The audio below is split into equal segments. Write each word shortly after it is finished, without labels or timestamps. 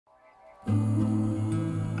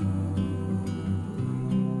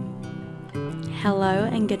Hello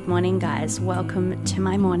and good morning, guys. Welcome to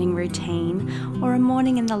my morning routine, or a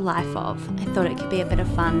morning in the life of. I thought it could be a bit of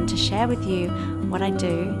fun to share with you what I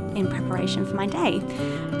do in preparation for my day.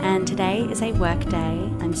 And today is a work day.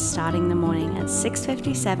 I'm starting the morning at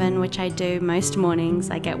 6:57, which I do most mornings.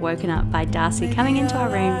 I get woken up by Darcy coming into our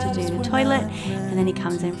room to do the toilet, and then he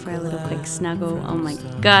comes in for a little quick snuggle. Oh my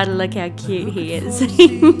god, look how cute he is.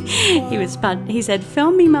 He was fun. He said,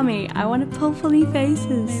 "Film me, mummy, I want to pull funny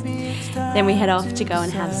faces." Then we head off to go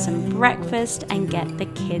and have some breakfast and get the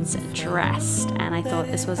kids dressed. And I thought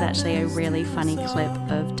this was actually a really funny clip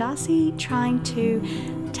of Darcy trying to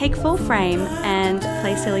take full frame and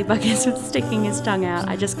play silly buggers with sticking his tongue out.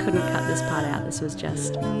 I just couldn't cut this part out. This was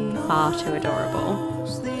just far too adorable.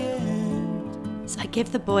 So I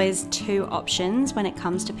give the boys two options when it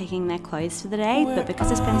comes to picking their clothes for the day, but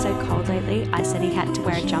because it's been so cold lately, I said he had to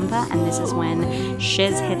wear a jumper, and this is when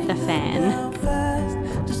shiz hit the fan.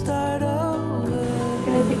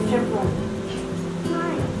 Can I pick a jumper on? No.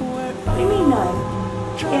 What do you mean no?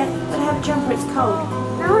 Yeah, but have a jumper, it's cold.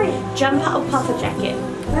 No. Jumper or puffer jacket?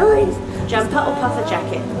 No. Jumper or puffer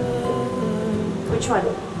jacket? Which one?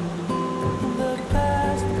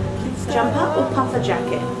 Jumper or puffer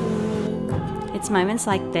jacket? It's moments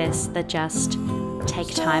like this that just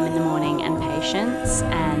take time in the morning and patience,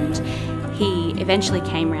 and he eventually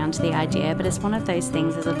came around to the idea, but it's one of those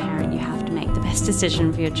things as a parent you have to make the best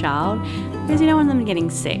decision for your child because you don't want them getting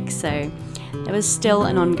sick. So there was still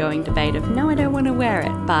an ongoing debate of no, I don't want to wear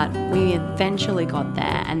it, but we eventually got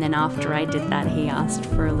there. And then after I did that, he asked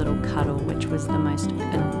for a little cuddle, which was the most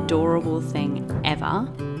adorable thing ever.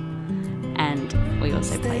 And we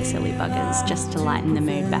also play silly buggers just to lighten the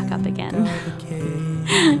mood back up again.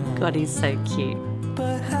 God, he's so cute.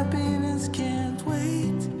 But happiness can't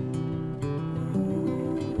wait.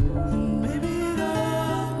 Maybe it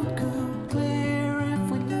all would come clear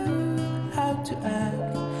if we knew how to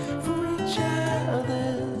act for each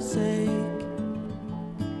other's sake.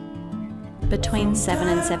 Between 7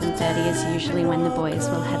 and 7:30 is usually when the boys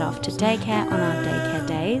will head off to daycare on our daycare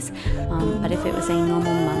days. But if it was a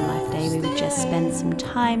normal mum life day, we would just spend some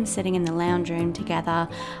time sitting in the lounge room together,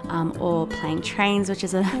 or playing trains, which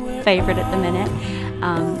is a favourite at the minute.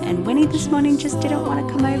 And Winnie this morning just didn't want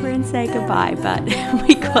to come over and say goodbye, but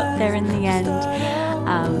we got there in the end.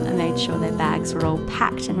 I made sure their bags were all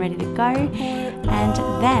packed and ready to go, and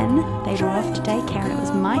then they were off to daycare, and it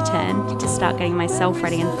was my turn to start getting myself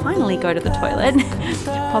ready and finally go to the toilet.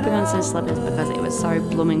 Popping on some slippers because it was so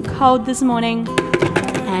blooming cold this morning,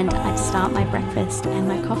 and I'd start my breakfast and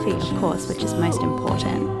my coffee, of course, which is most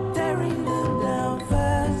important.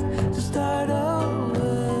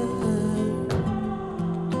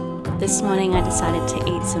 This morning I decided to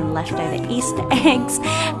eat some leftover Easter eggs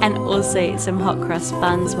and also some hot cross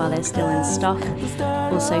buns while they're still in stock.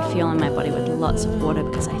 Also fueling my body with lots of water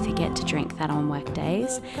because I forget to drink that on work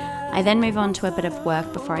days. I then move on to a bit of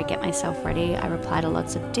work before I get myself ready. I reply to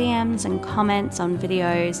lots of DMs and comments on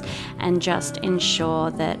videos and just ensure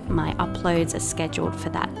that my uploads are scheduled for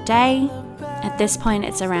that day. At this point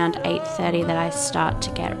it's around 8:30 that I start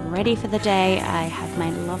to get ready for the day. I have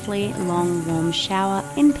my lovely long warm shower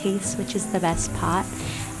in peace, which is the best part,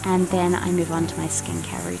 and then I move on to my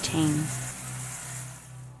skincare routine.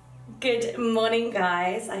 Good morning,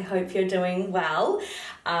 guys. I hope you're doing well.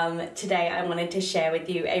 Today I wanted to share with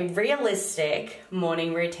you a realistic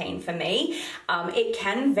morning routine for me. It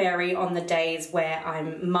can vary on the days where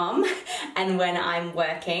I'm mum and when I'm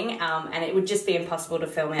working, and it would just be impossible to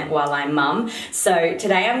film it while I'm mum. So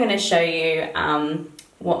today I'm going to show you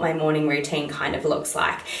what my morning routine kind of looks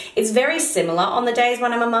like. It's very similar on the days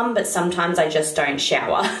when I'm a mum, but sometimes I just don't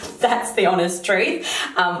shower. That's the honest truth.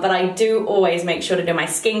 But I do always make sure to do my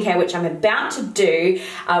skincare, which I'm about to do.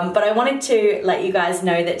 But I wanted to let you guys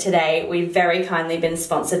know that today we've very kindly been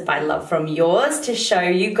sponsored by Love From Yours to show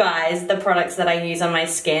you guys the products that I use on my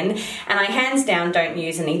skin. And I hands down don't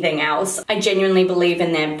use anything else. I genuinely believe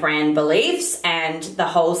in their brand beliefs and the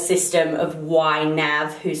whole system of why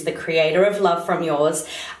Nav, who's the creator of Love From Yours,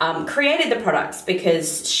 created the products,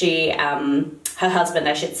 because she, her husband,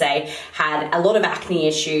 I should say, had a lot of acne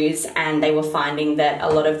issues, and they were finding that a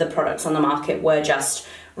lot of the products on the market were just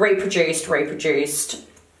reproduced,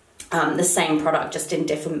 the same product just in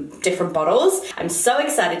different bottles. I'm so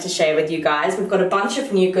excited to share with you guys. We've got a bunch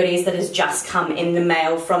of new goodies that has just come in the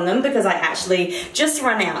mail from them because I actually just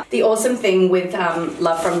run out. The awesome thing with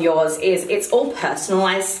Love From Yours is it's all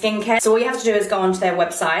personalized skincare. So all you have to do is go onto their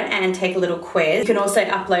website and take a little quiz. You can also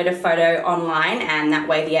upload a photo online, and that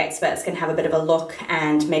way the experts can have a bit of a look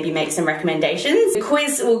and maybe make some recommendations. The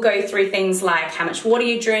quiz will go through things like how much water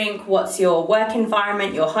you drink, what's your work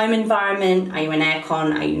environment, your home environment, are you in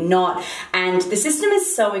aircon, are you not, not. And the system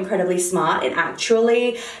is so incredibly smart. It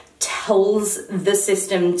actually tells the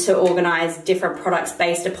system to organize different products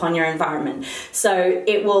based upon your environment. So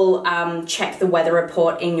it will check the weather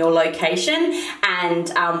report in your location, and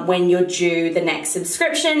when you're due the next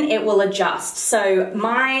subscription, it will adjust. So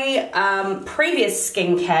my previous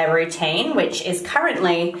skincare routine, which is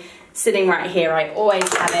currently sitting right here, I always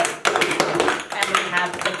have it, and we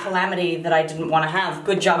have the calamity that I didn't want to have.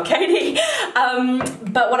 Good job, Katie.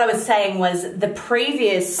 But what I was saying was the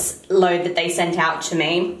previous load that they sent out to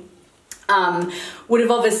me would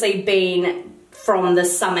have obviously been from the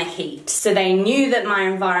summer heat. So they knew that my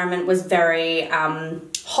environment was very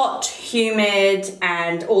hot, humid,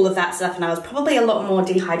 and all of that stuff, and I was probably a lot more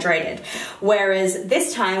dehydrated. Whereas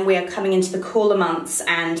this time we are coming into the cooler months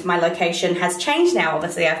and my location has changed now.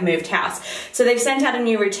 Obviously I've moved house. So they've sent out a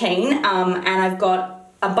new routine, and I've got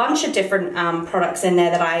a bunch of different products in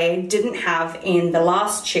there that I didn't have in the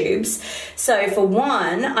last tubes. So for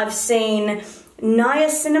one, I've seen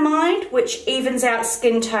niacinamide, which evens out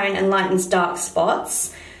skin tone and lightens dark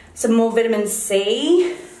spots. Some more vitamin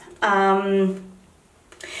C.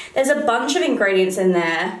 There's a bunch of ingredients in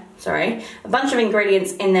there,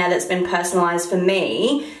 that's been personalized for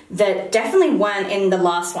me that definitely weren't in the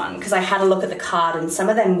last one, because I had a look at the card and some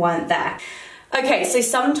of them weren't there. Okay, so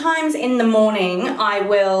sometimes in the morning I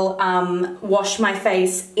will wash my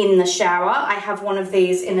face in the shower. I have one of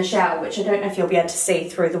these in the shower, which I don't know if you'll be able to see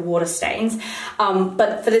through the water stains.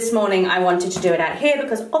 But for this morning I wanted to do it out here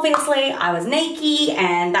because obviously I was naked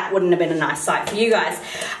and that wouldn't have been a nice sight for you guys.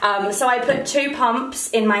 So I put 2 pumps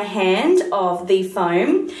in my hand of the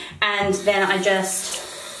foam, and then I just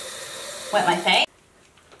wet my face.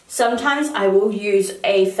 Sometimes I will use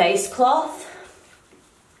a face cloth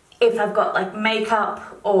if I've got like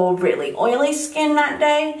makeup or really oily skin that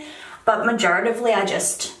day, but majoritively I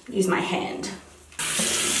just use my hand.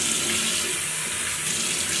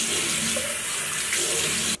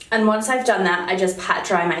 And once I've done that, I just pat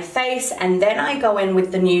dry my face, and then I go in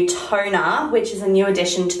with the new toner, which is a new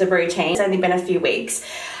addition to the routine. It's only been a few weeks.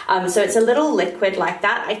 So it's a little liquid like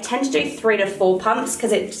that. I tend to do 3 to 4 pumps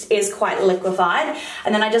because it is quite liquefied.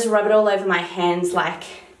 And then I just rub it all over my hands like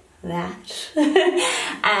that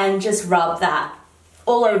and just rub that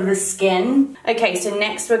all over the skin. Okay, so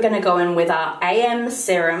next we're gonna go in with our AM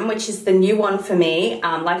serum, which is the new one for me.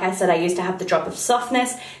 Like I said, I used to have the drop of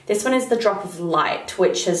softness. This one is the drop of light,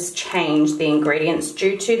 which has changed the ingredients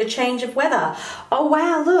due to the change of weather. Oh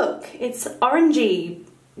wow, look, it's orangey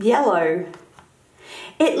yellow.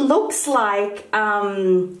 It looks like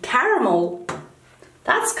caramel.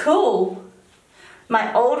 That's cool.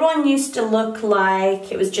 My old one used to look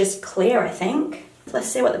like it was just clear, I think. Let's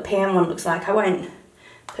see what the PM one looks like. I won't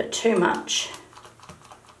put too much.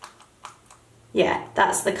 Yeah,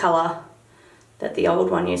 that's the colour that the old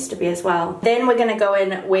one used to be as well. Then we're gonna go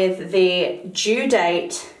in with the due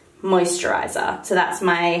date moisturizer. So that's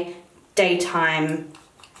my daytime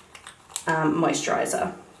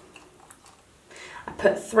moisturizer. I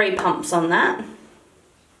put 3 pumps on that.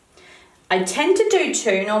 I tend to do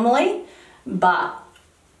 2 normally, but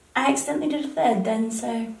I accidentally did a 3rd then,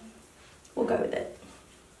 so we'll go with it.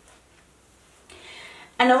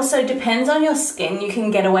 And also depends on your skin. You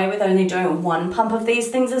can get away with only doing 1 pump of these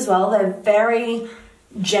things as well. They're very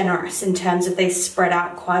generous in terms of they spread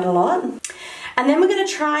out quite a lot. And then we're gonna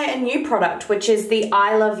try a new product, which is the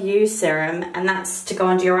I Love You serum, and that's to go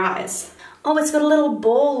under your eyes. Oh, it's got a little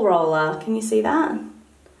ball roller. Can you see that?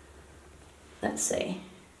 Let's see.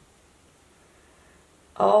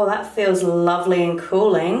 Oh, that feels lovely and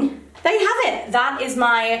cooling. There you have it. That is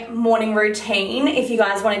my morning routine. If you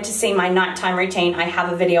guys wanted to see my nighttime routine, I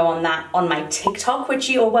have a video on that on my TikTok, which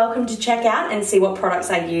you are welcome to check out and see what products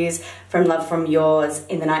I use from Love From Yours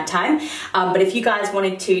in the nighttime. But if you guys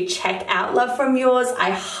wanted to check out Love From Yours, I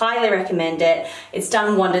highly recommend it. It's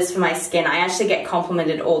done wonders for my skin. I actually get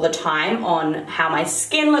complimented all the time on how my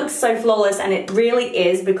skin looks so flawless, and it really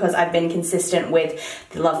is because I've been consistent with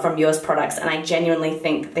the Love From Yours products, and I genuinely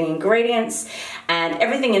think the ingredients and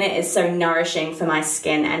everything in it is so nourishing for my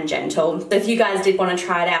skin and gentle. So if you guys did want to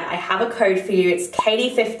try it out, I have a code for you. It's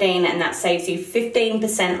Katie15, and that saves you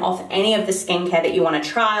 15% off any of the skincare that you want to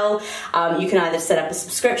trial. You can either set up a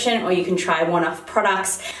subscription or you can try one-off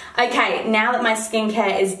products. Okay, now that my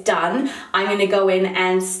skincare is done, I'm gonna go in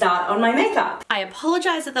and start on my makeup. I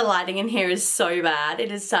apologize that the lighting in here is so bad.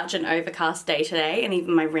 It is such an overcast day today, and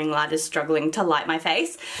even my ring light is struggling to light my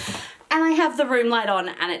face. And I have the room light on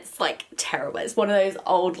and it's like terrible. It's one of those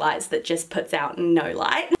old lights that just puts out no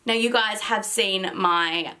light. Now you guys have seen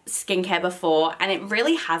my skincare before and it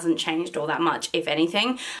really hasn't changed all that much, if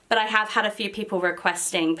anything. But I have had a few people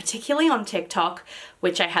requesting, particularly on TikTok,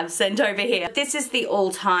 which I have sent over here. This is the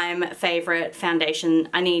all-time favorite foundation.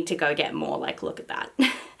 I need to go get more, like look at that.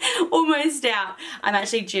 Almost out. I'm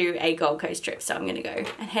actually due a Gold Coast trip, so I'm gonna go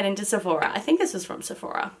and head into Sephora. I think this was from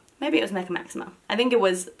Sephora. Maybe it was Mecca Maxima. I think it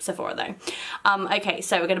was Sephora though. Okay,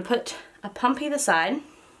 so we're gonna put a pump either side.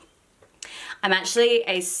 I'm actually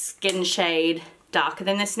a skin shade darker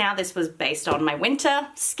than this now. This was based on my winter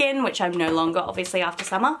skin, which I'm no longer, obviously after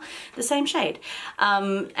summer, the same shade.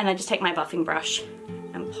 And I just take my buffing brush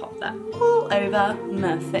and pop that all over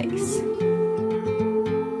my face.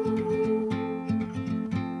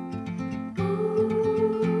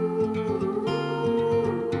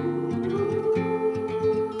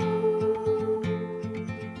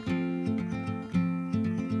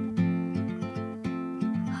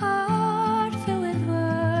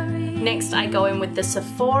 Next, I go in with the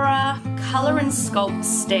Sephora Color and Sculpt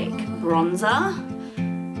Stick Bronzer.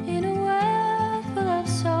 In a world full of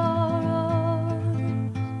sorrow,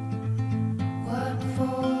 what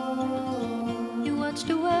for? You watched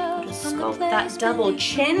the world sculpt that double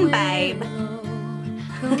chin, babe.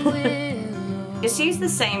 Just use the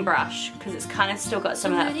same brush because it's kind of still got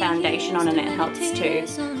some of that foundation on and it helps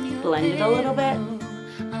to blend it a little bit.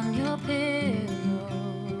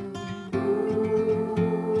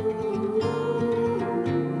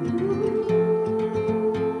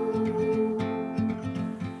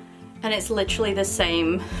 And it's literally the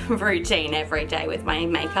same routine every day with my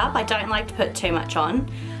makeup. I don't like to put too much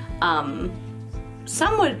on.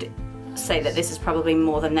 Some would say that this is probably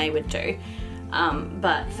more than they would do.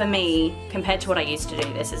 But for me, compared to what I used to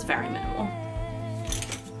do, this is very minimal.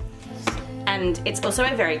 And it's also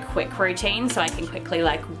a very quick routine, so I can quickly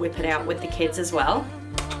like whip it out with the kids as well.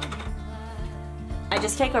 I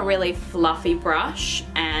just take a really fluffy brush,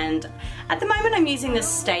 and at the moment I'm using the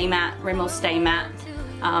Stay Matte, Rimmel Stay Matte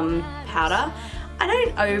powder. I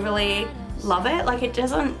don't overly love it, like it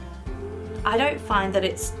doesn't, I don't find that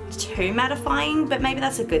it's too mattifying, but maybe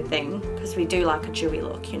that's a good thing because we do like a dewy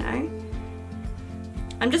look, you know.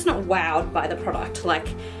 I'm just not wowed by the product, like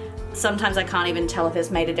sometimes I can't even tell if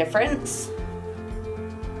it's made a difference.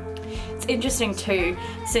 It's interesting too,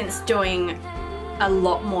 since doing a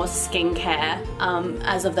lot more skincare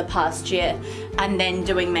as of the past year and then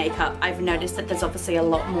doing makeup, I've noticed that there's obviously a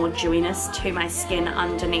lot more dewiness to my skin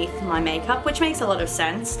underneath my makeup, which makes a lot of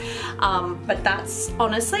sense. But that's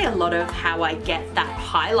honestly a lot of how I get that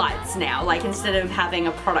highlights now. Like instead of having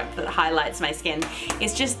a product that highlights my skin,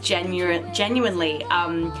 it's just genuinely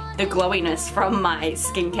the glowiness from my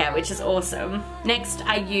skincare, which is awesome. Next,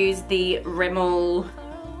 I use the Rimmel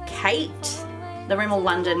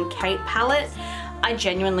London Kate palette. I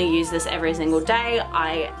genuinely use this every single day.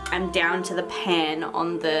 I am down to the pan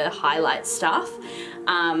on the highlight stuff,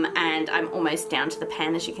 and I'm almost down to the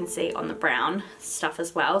pan, as you can see, on the brown stuff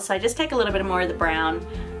as well. So I just take a little bit more of the brown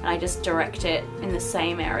and I just direct it in the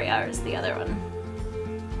same area as the other one.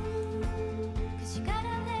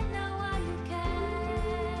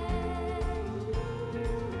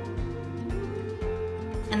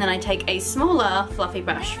 And then I take a smaller fluffy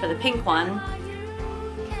brush for the pink one.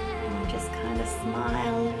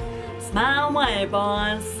 Smile, smile my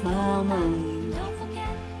boys, smile my.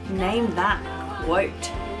 Name that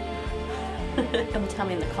quote. Come tell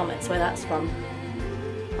me in the comments where that's from.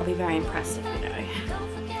 I'll be very impressed if you know.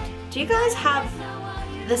 Do you guys have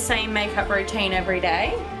the same makeup routine every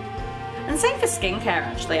day? And same for skincare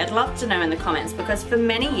actually. I'd love to know in the comments because for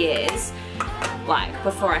many years, like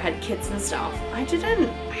before I had kids and stuff, I didn't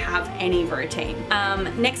have any routine.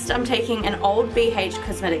 Next I'm taking an old BH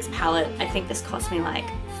Cosmetics palette. I think this cost me like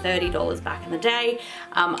 $30 back in the day.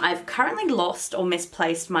 I've currently lost or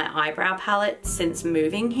misplaced my eyebrow palette since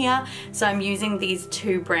moving here. So I'm using these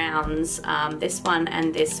two browns, this one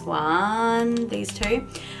and this one, these two.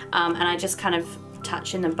 And I just kind of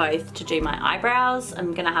touch in them both to do my eyebrows.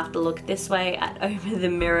 I'm gonna have to look this way over the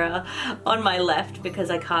mirror on my left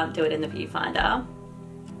because I can't do it in the viewfinder.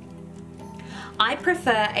 I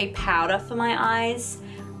prefer a powder for my eyes,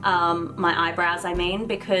 my eyebrows I mean,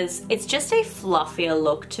 because it's just a fluffier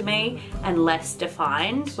look to me and less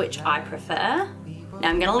defined, which I prefer. Now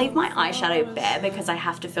I'm gonna leave my eyeshadow bare because I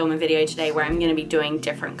have to film a video today where I'm gonna be doing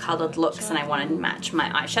different colored looks and I want to match my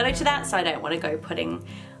eyeshadow to that, so I don't want to go putting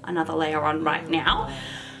another layer on right now.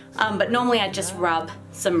 But normally I just rub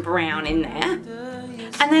some brown in there.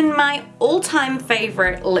 And then my all-time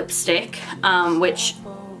favorite lipstick, which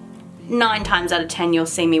 9 times out of 10 you'll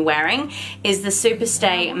see me wearing is the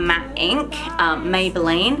Superstay Matte Ink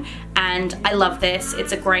Maybelline, and I love this.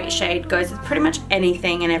 It's a great shade, goes with pretty much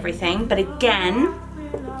anything and everything, but again,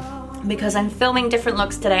 because I'm filming different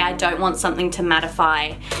looks today, I don't want something to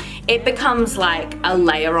mattify. It becomes like a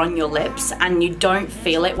layer on your lips and you don't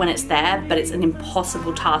feel it when it's there, but it's an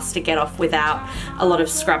impossible task to get off without a lot of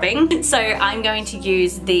scrubbing. So I'm going to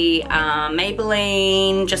use the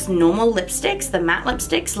Maybelline, just normal lipsticks, the matte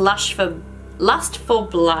lipsticks, Lust for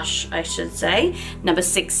Blush, I should say, number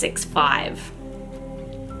 665.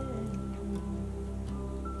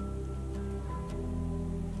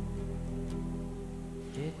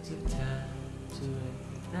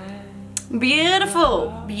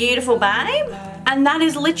 Beautiful, beautiful babe. And that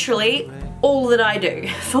is literally all that I do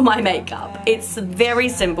for my makeup. It's a very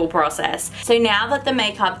simple process. So now that the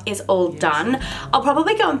makeup is all done, I'll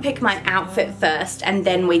probably go and pick my outfit first and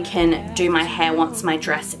then we can do my hair once my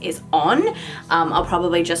dress is on. I'll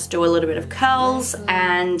probably just do a little bit of curls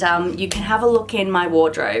and you can have a look in my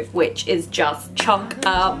wardrobe, which is just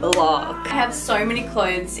chock-a-block. I have so many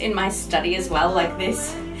clothes in my study as well, like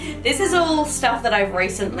this. This is all stuff that I've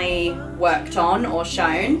recently worked on or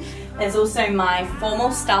shown. There's also my formal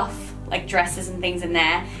stuff, like dresses and things in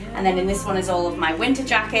there. And then in this one is all of my winter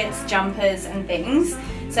jackets, jumpers and things.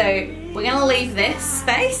 So we're gonna leave this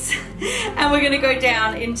space and we're gonna go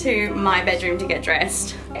down into my bedroom to get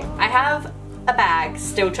dressed. I have a bag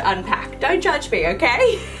still to unpack. Don't judge me,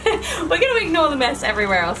 okay? We're gonna ignore the mess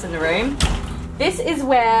everywhere else in the room. This is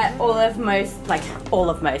where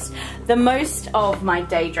the most of my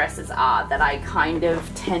day dresses are that I kind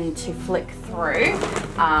of tend to flick through.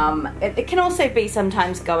 It can also be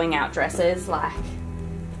sometimes going out dresses, like,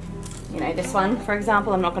 you know, this one, for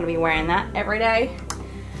example. I'm not going to be wearing that every day.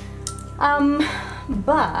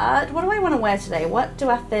 But what do I want to wear today? What do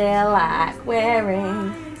I feel like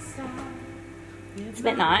wearing? It's a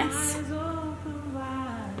bit nice.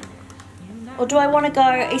 Or do I want to go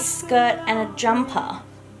a skirt and a jumper?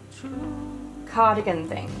 Cardigan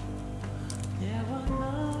thing.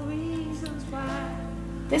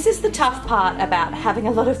 This is the tough part about having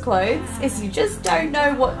a lot of clothes, is you just don't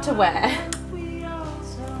know what to wear.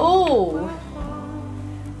 Oh,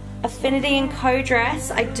 Affinity & Co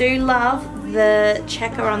dress. I do love the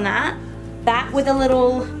checker on that. That with a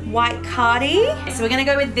little white cardi. So we're gonna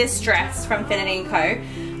go with this dress from Affinity & Co.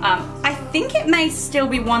 I think it may still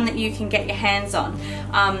be one that you can get your hands on.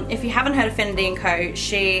 If you haven't heard of Affinity & Co,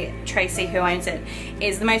 Tracy, who owns it,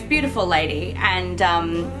 is the most beautiful lady, and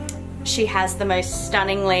she has the most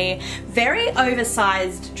stunningly, very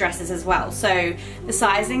oversized dresses as well. So the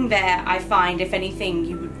sizing there, I find, if anything,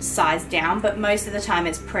 you would size down, but most of the time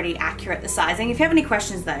it's pretty accurate, the sizing. If you have any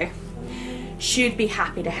questions though, she'd be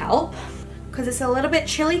happy to help. Because it's a little bit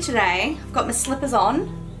chilly today, I've got my slippers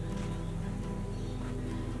on.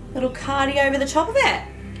 Little cardi over the top of it.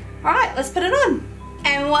 All right, let's put it on.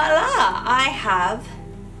 And voila, I have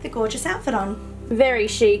the gorgeous outfit on. Very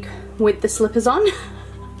chic with the slippers on.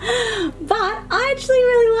 But I actually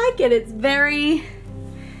really like it. It's very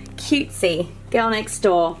cutesy. Girl next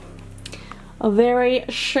door. A very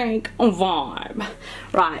chic vibe.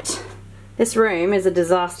 Right, this room is a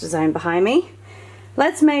disaster zone behind me.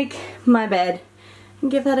 Let's make my bed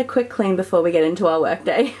and give that a quick clean before we get into our work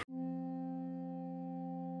day.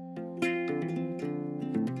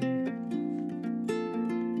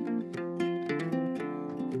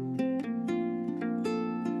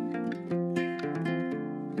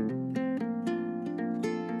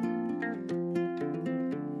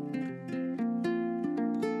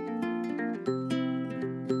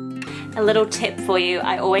 A little tip for you,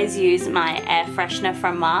 I always use my air freshener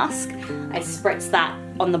from Mask. I spritz that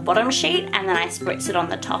on the bottom sheet and then I spritz it on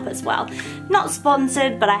the top as well. Not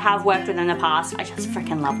sponsored, but I have worked with them in the past. I just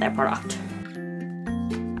freaking love their product.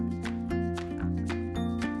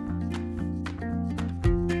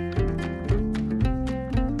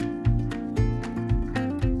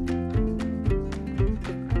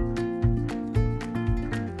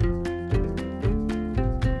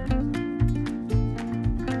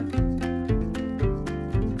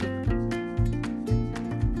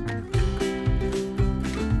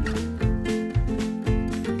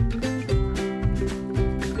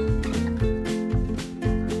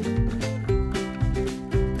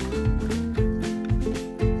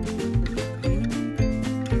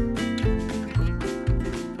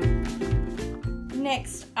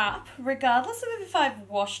 Next up, regardless of if I've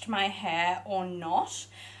washed my hair or not,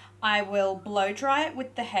 I will blow dry it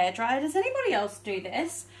with the hairdryer. Does anybody else do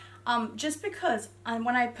this? Just because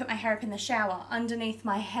when I put my hair up in the shower, underneath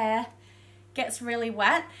my hair gets really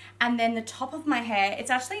wet, and then the top of my hair,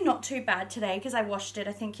 it's actually not too bad today because I washed it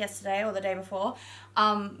I think yesterday or the day before,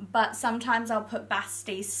 but sometimes I'll put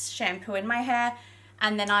Basti's shampoo in my hair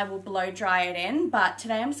and then I will blow dry it in, but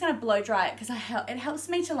today I'm just going to blow dry it because it helps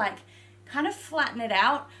me to like kind of flatten it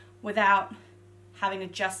out without having to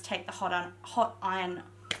just take the hot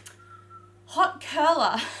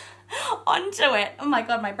curler onto it. Oh my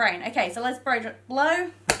god, my brain. Okay, so let's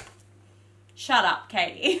blow. Shut up,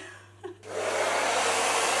 Katie.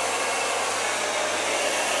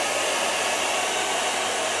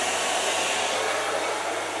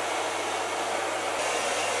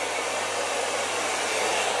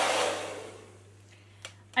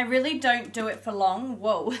 I really don't do it for long,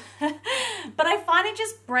 whoa. But I find it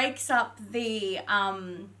just breaks up the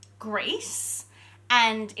grease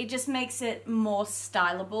and it just makes it more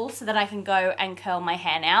styleable so that I can go and curl my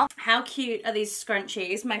hair now. How cute are these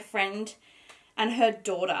scrunchies? My friend and her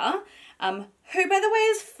daughter, who by the way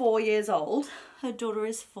is 4 years old, her daughter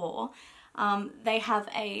is 4, they have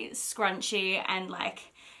a scrunchie and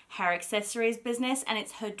like hair accessories business, and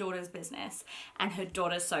it's her daughter's business and her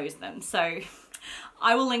daughter sews them. So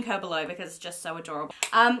I will link her below because it's just so adorable.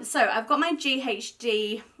 So I've got my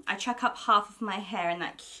GHD, I chuck up half of my hair in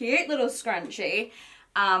that cute little scrunchie,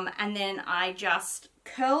 and then I just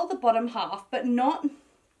curl the bottom half, but not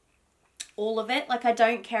all of it. Like I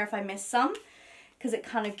don't care if I miss some because it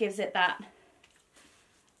kind of gives it that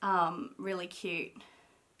really cute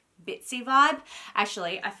bitsy vibe.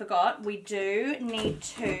 Actually, I forgot, we do need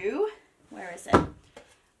to, where is it?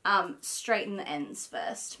 Straighten the ends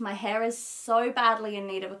first. My hair is so badly in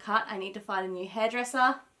need of a cut. I need to find a new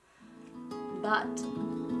hairdresser, but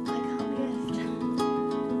I can't gift.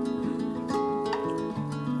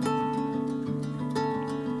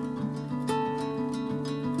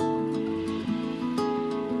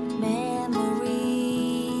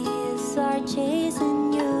 Memories are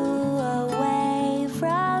chasing you away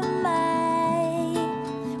from my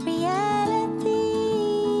reality,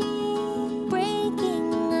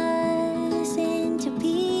 breaking us into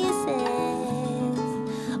pieces.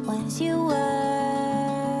 Once you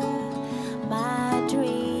were my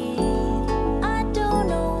dream. I don't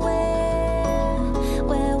know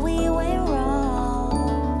where we went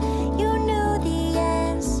wrong. You knew the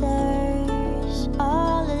answers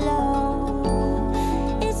all along.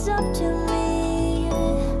 It's up to me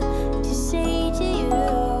to say to you,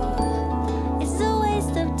 it's a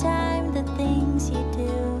waste of time, the things you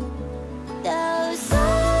do. Those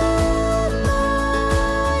summer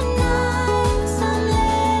nights, I'm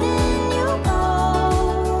letting you go.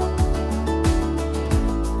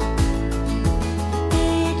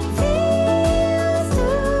 It feels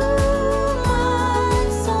too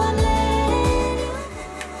much, so I'm letting you.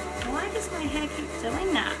 Why does my hair keep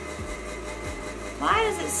doing that? Why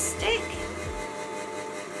does it stick?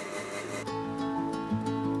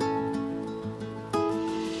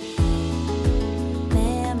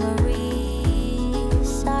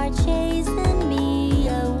 Memories are chasing me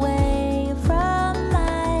away from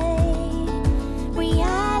my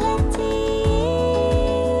reality,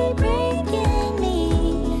 breaking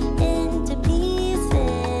me into pieces.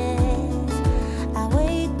 I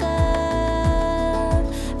wake up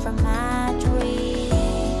from my dream.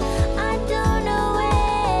 I don't know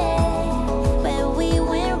where we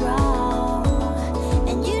went wrong,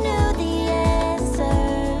 and you know the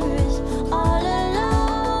answers all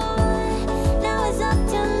along. Now it's up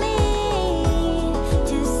to me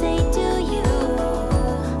to say to you,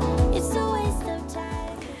 it's a waste of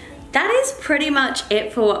time. That is pretty much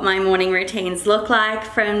it for what my morning routines look like.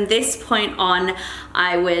 From this point on,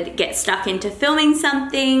 I would get stuck into filming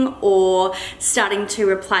something or starting to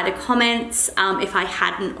reply to comments if I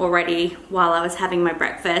hadn't already while I was having my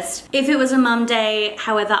breakfast. If it was a mum day,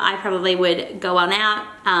 however, I probably would go on out,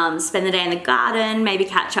 spend the day in the garden, maybe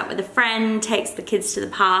catch up with a friend, takes the kids to the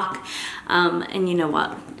park, and you know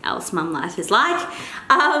what else mum life is like.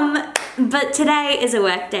 But today is a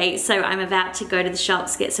work day, so I'm about to go to the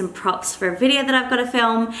shops, get some props for a video that I've got to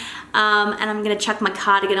film, and I'm gonna chuck my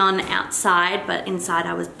cardigan on outside, but inside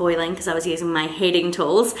I was boiling because I was using my heating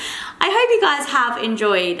tools. I hope you guys have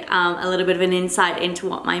enjoyed a little bit of an insight into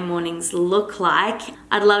what my mornings look like.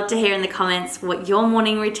 I'd love to hear in the comments what your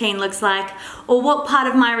morning routine looks like, or what part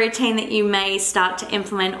of my routine that you may start to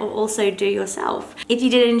implement or also do yourself. If you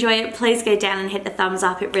did enjoy it, please go down and hit the thumbs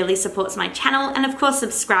up. It really supports my channel, and of course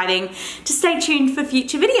subscribing to stay tuned for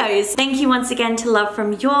future videos. Thank you once again to Love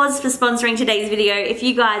From Yours for sponsoring today's video. If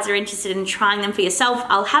you guys are interested in trying them for yourself,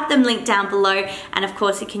 I'll have them linked down below, and of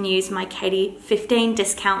course you can use my Katie15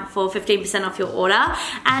 discount for 15% off your order.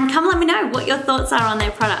 And come let me know what your thoughts are on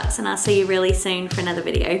their products, and I'll see you really soon for another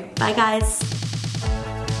video. Bye guys.